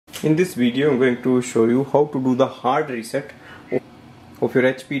In this video I'm going to show you how to do the hard reset of your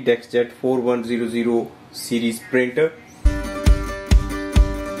HP DeskJet 4100 series printer.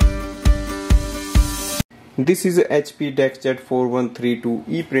 This is a HP DeskJet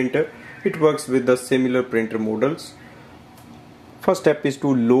 4132E printer. It works with the similar printer models. First step is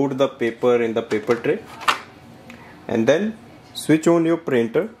to load the paper in the paper tray and then switch on your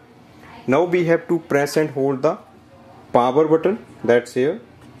printer. Now we have to press and hold the power button, that's here,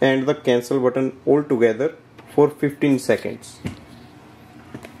 and the cancel button all together for 15 seconds.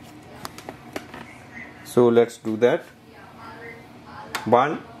 So let's do that.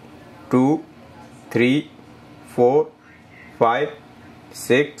 1, 2, 3, 4, 5,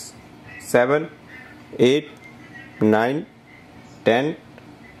 6, 7, 8, 9, 10,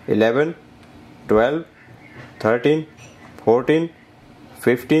 11, 12, 13, 14,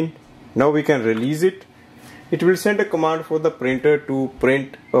 15. Now we can release it. It will send a command for the printer to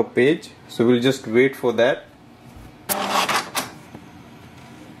print a page, so we'll just wait for that.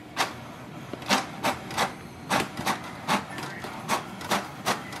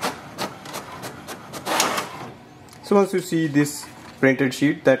 So once you see this printed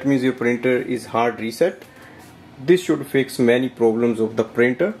sheet, that means your printer is hard reset. This should fix many problems of the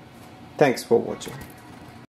printer. Thanks for watching.